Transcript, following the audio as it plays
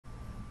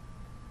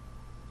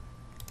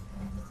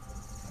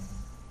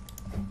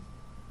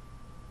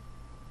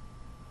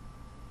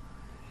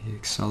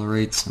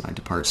accelerates and I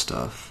depart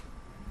stuff.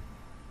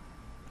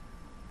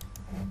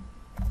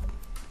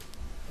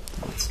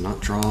 Let's not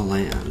draw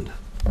land.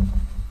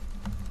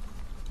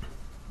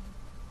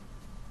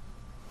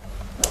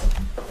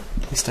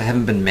 At least I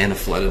haven't been mana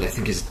flooded. I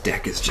think his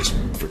deck is just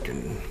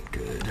freaking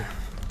good.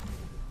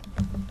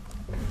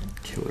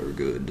 Killer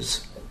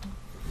goods.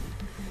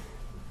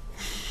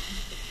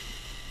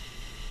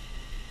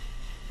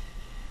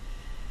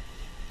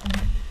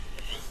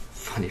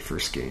 Funny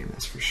first game,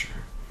 that's for sure.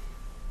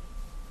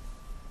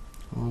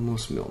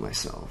 Almost mill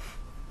myself.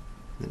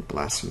 Then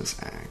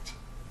Blasphemous Act.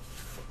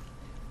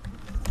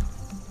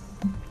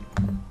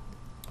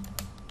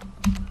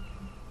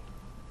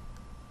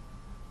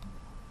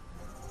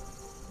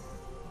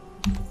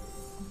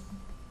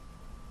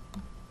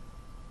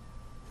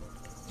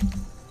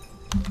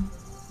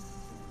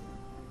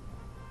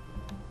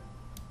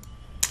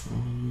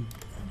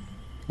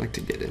 I'd like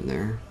to get in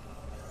there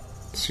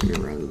sooner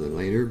rather than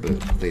later,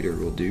 but later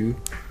will do.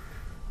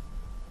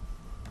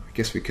 I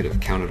guess we could have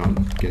counted on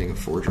getting a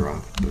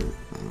 4-drop, but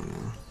I don't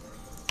know.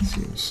 It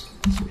seems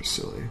sort of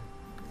silly.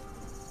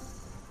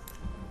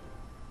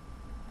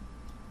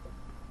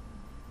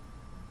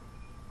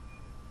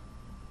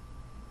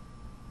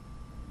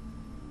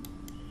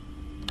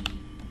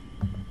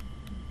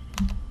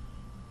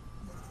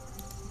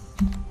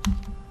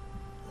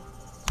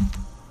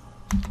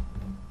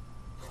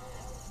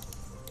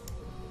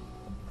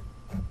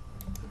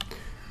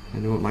 I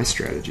know what my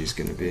strategy is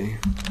going to be.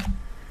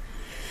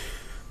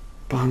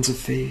 Bonds of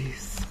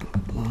Faith, blah,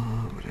 blah,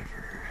 blah,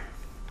 whatever.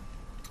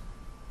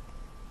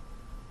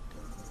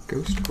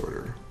 Ghost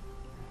Quarter.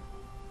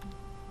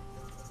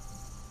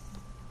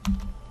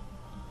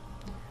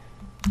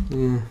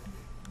 I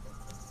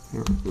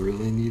don't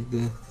really need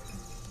the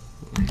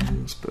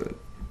lands, but...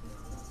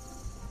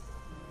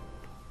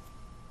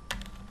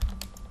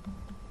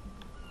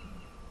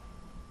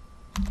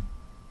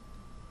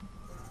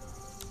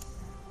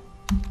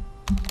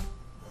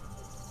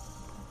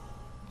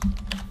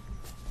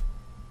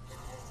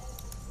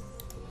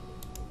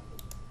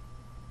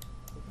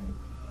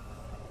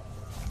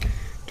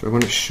 Do I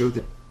want to show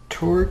the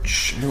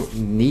torch? I don't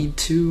need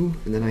to,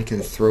 and then I can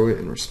throw it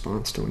in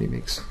response to when he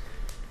makes... I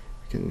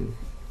can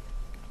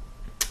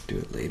do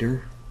it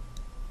later.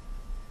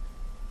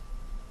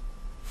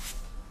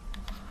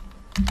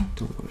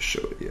 Don't want to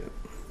show it yet.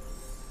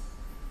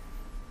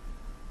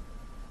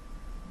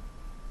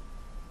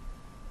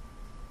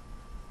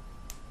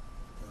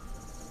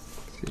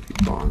 See if he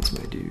bonds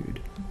my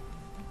dude.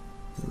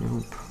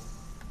 Nope.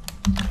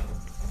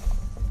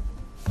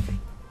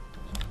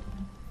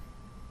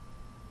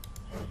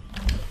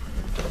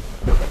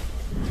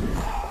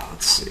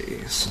 Let's see,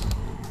 so...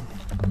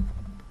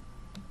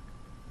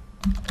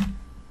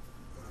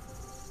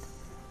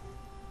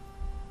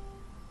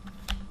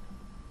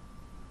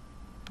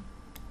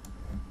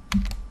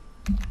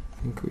 I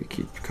think we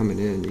keep coming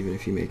in even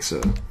if he makes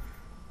a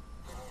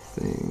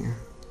thing.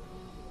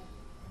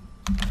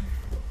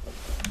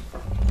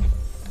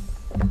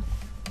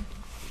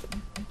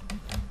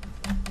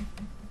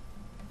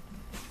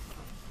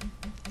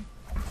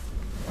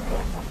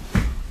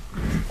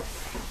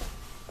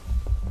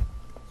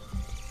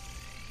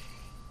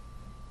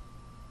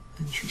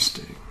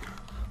 Interesting.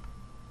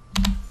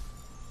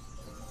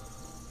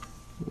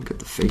 We'll get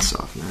the face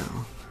off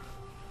now.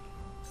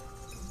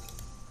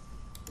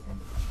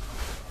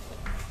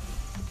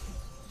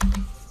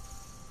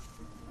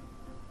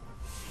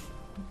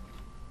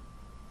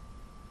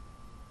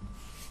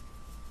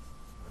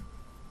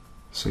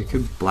 So he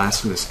could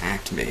Blasphemous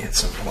Act me at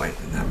some point,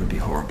 and that would be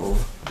horrible.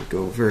 It would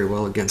go very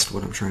well against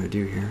what I'm trying to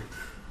do here.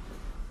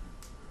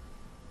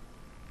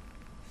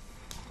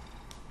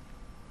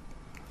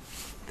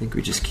 I think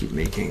we just keep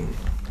making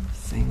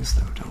things,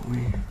 though, don't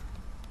we?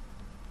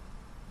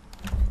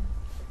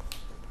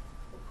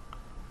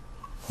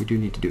 We do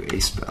need to do a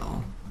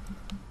spell.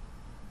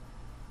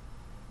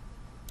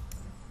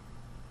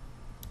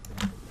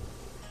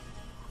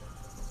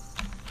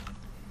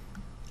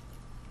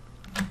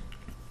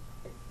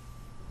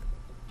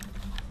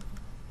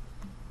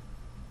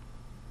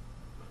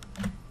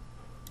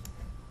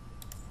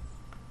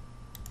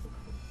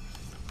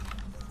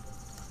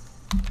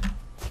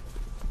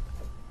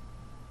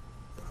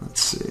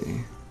 Let's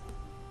see.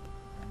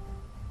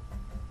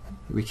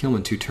 We kill him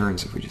in 2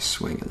 turns if we just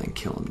swing and then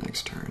kill him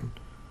next turn.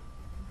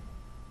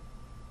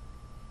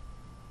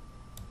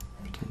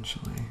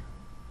 Potentially.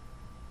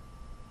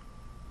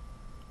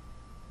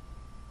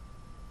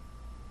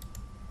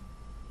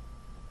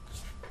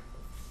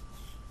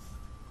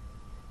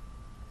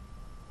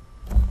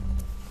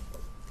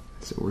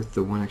 Is it worth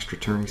the 1 extra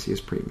turn? Because he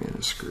is pretty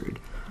mana screwed.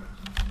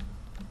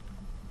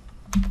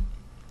 I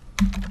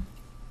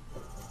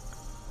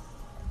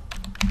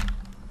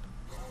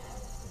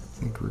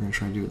think we're going to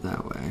try to do it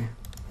that way.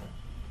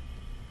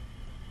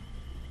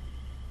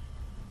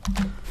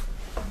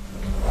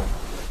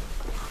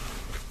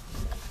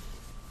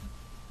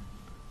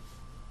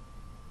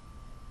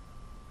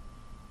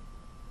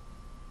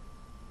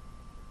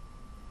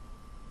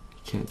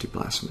 You can't do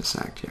Blasphemous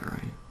Act yet,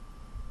 right?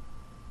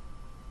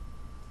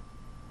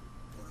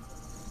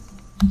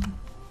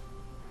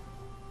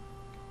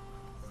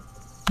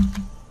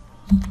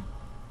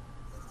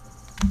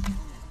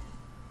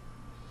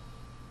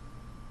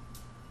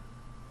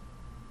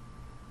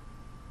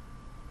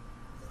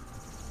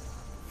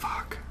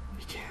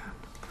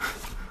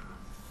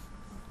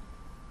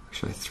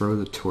 Should I throw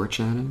the torch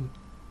at him?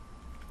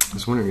 I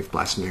was wondering if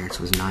Blasphemous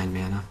Axe was 9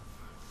 mana.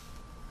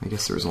 I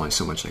guess there was only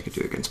so much I could do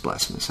against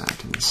Blasphemous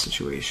Act in this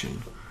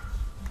situation.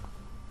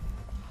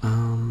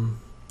 I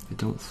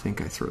don't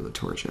think I throw the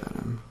torch at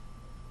him.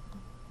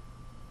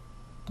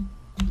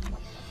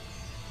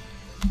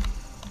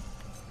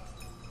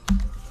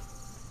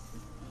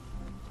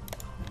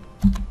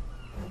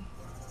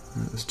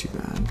 That was too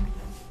bad.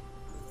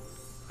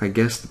 I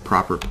guess the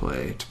proper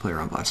play to play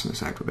around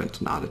Blasphemous Act would have been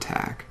to not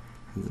attack,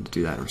 and then to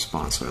do that in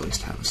response, so I at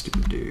least have a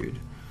stupid dude.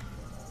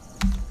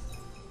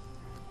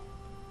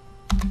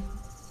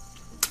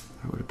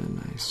 That would have been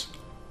nice.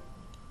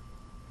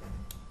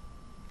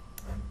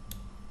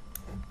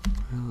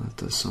 Well, that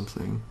does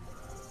something.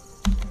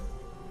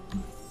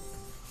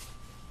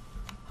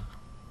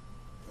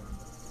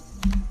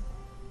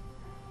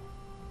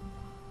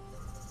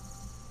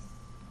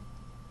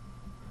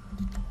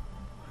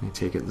 Let me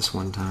take it this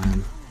one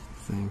time,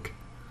 I think.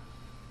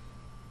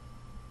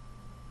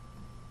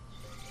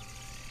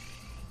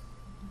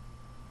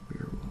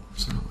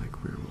 Werewolves, I don't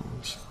like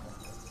werewolves.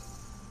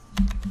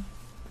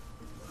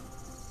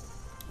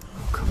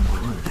 Oh, come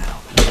on now.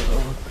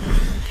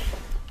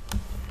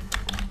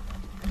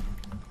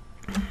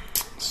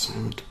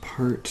 Silent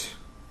Depart.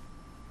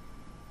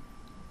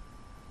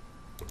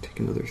 Take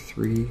another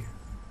 3.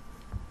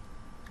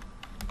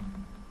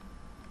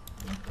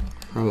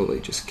 Probably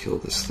just kill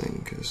this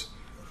thing, because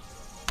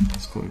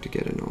it's going to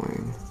get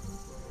annoying.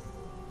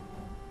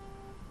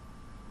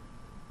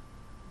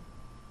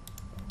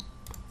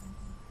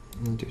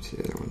 I'll do to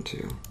the other one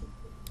too.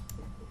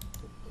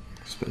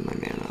 Spend my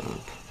mana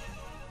up.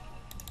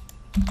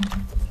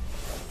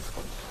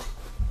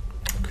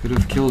 Could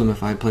have killed him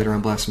if I had played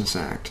around Blasphemous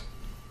Act.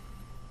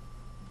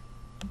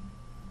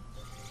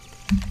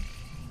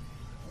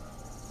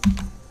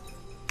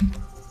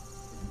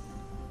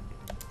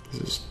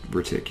 This is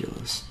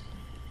ridiculous.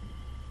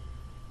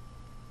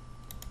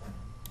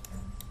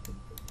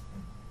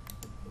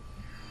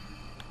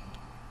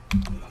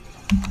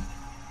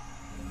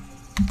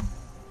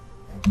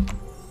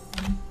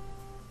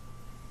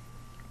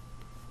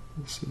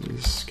 This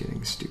is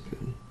getting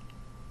stupid.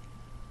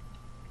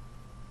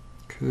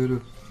 Could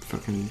have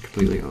fucking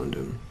completely owned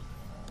him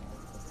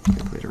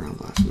if I played around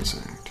Blasphemous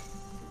Act.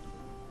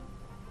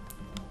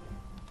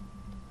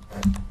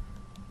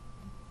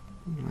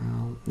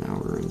 Well,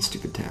 now we're in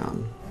stupid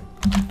town.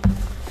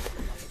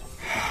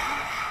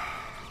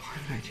 Why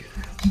did I do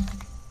that?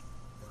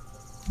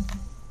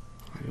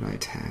 Why did I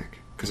attack?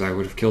 Because I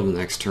would have killed him the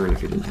next turn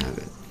if he didn't have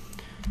it.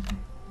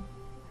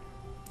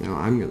 Now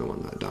I'm the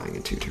one not dying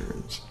in 2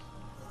 turns.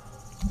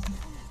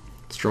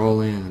 Let's draw a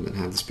land and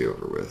have this be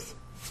over with.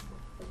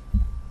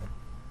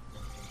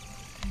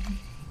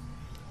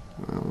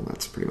 Well,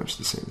 that's pretty much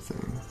the same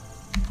thing.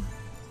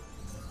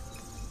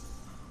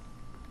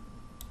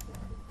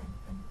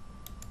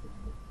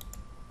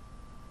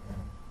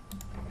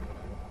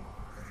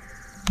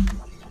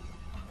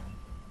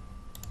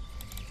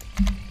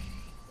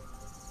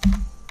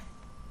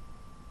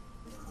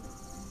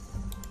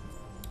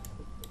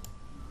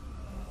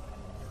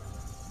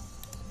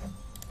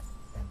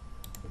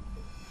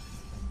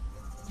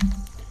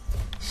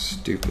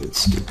 Stupid,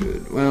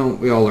 stupid. Well,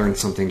 we all learned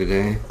something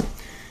today.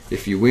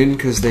 If you win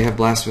because they have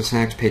Blasphemous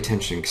Act, pay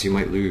attention because you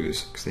might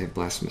lose because they have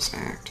Blasphemous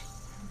Act.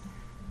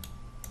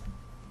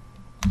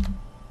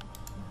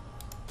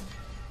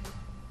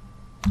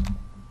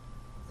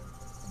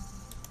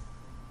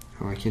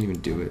 Oh, I can't even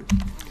do it.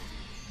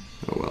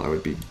 Oh well, I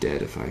would be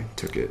dead if I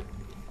took it.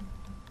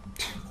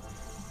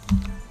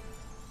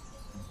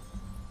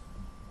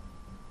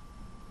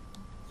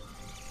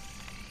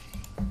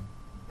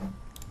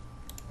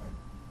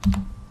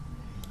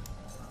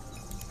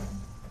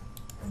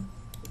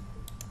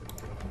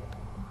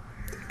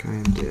 I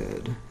am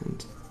dead,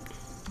 and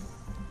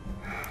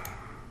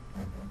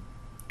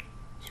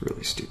it's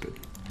really stupid.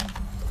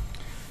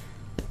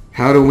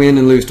 How to win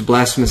and lose to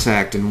Blasphemous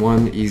Act in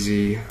one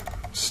easy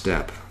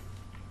step.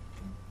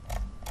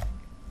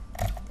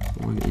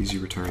 One easy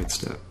retarded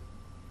step.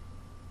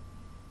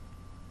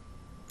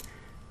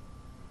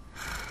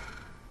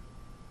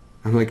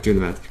 I'm like doing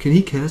the math. Can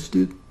he cast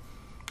it?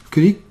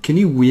 Can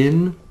he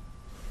win?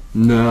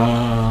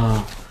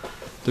 Nah.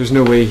 There's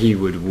no way he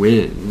would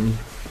win.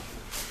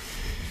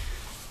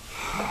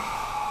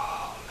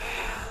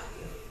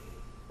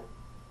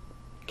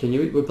 Can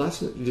you, would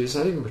Blasphemous, does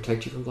that even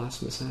protect you from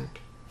Blasphemous Act?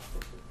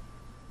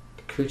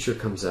 The creature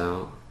comes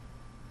out,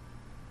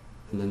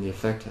 and then the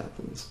effect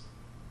happens.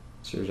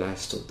 So your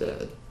guy's still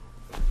dead.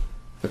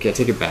 Okay, I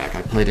take it back.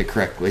 I played it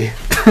correctly.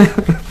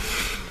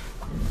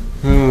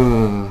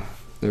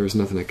 There was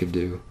nothing I could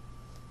do.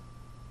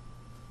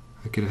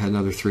 I could have had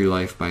another 3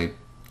 life by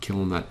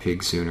killing that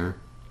pig sooner.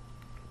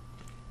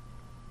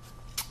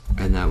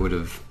 And that would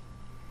have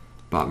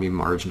bought me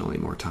marginally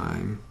more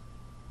time.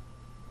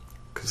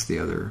 Because the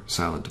other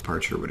Silent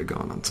Departure would have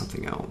gone on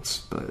something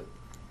else, but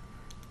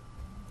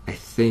I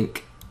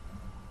think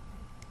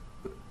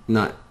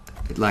not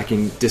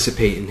lacking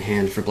Dissipate in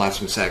hand for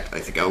Blasphemous Act, I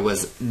think I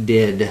was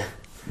dead.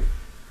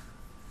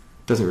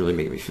 Doesn't really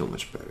make me feel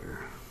much better.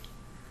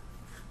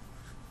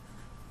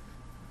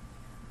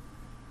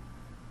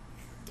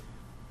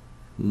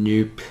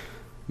 Nope.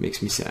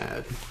 Makes me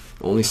sad.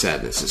 Only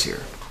sadness is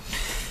here.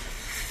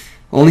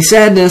 Only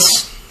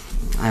sadness.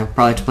 I'll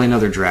probably have to play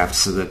another draft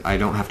so that I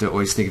don't have to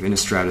always think of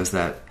Innistrad as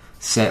that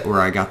set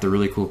where I got the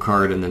really cool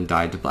card and then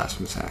died to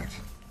Blasphemous Act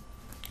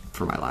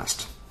for my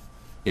last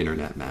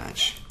internet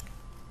match.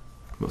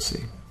 We'll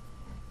see.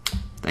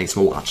 Thanks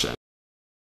for watching.